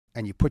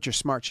and you put your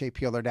SmartShape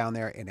Healer down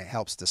there, and it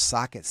helps the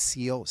socket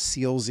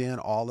seals in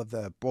all of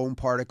the bone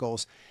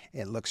particles.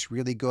 It looks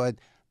really good.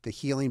 The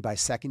healing by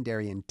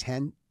secondary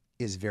intent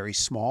is very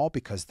small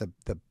because the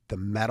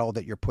metal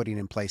that you're putting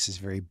in place is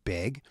very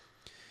big.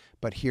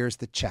 But here's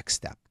the check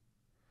step.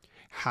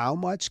 How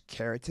much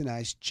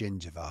keratinized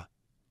gingiva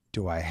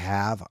do I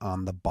have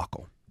on the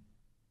buccal?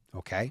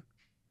 Okay?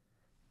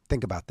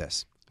 Think about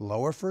this.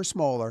 Lower first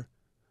molar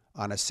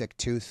on a sick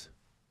tooth.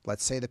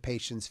 Let's say the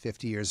patient's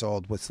 50 years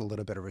old with a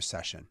little bit of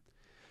recession.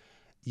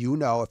 You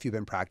know, if you've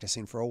been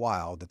practicing for a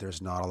while, that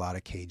there's not a lot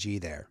of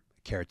KG there,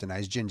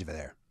 keratinized gingiva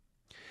there.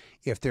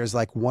 If there's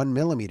like 1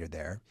 millimeter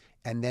there,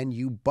 and then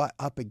you butt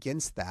up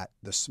against that,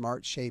 the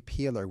SmartShape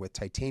Healer with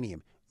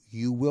titanium,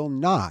 you will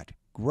not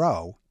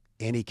grow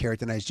any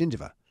keratinized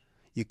gingiva.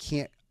 You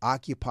can't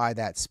occupy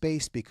that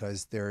space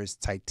because there's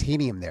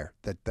titanium there.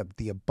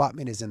 The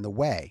abutment is in the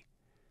way.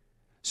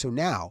 So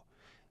now,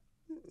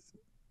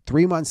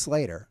 3 months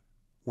later,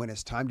 when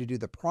it's time to do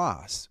the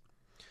pros,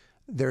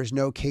 there's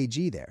no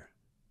KG there.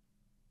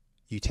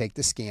 You take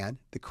the scan,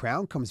 the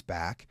crown comes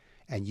back,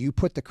 and you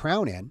put the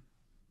crown in,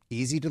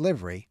 easy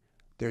delivery.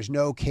 There's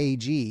no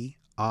KG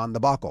on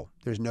the buccal.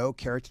 There's no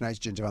keratinized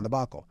gingiva on the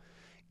buccal.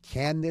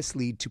 Can this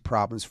lead to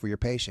problems for your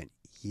patient?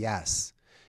 Yes.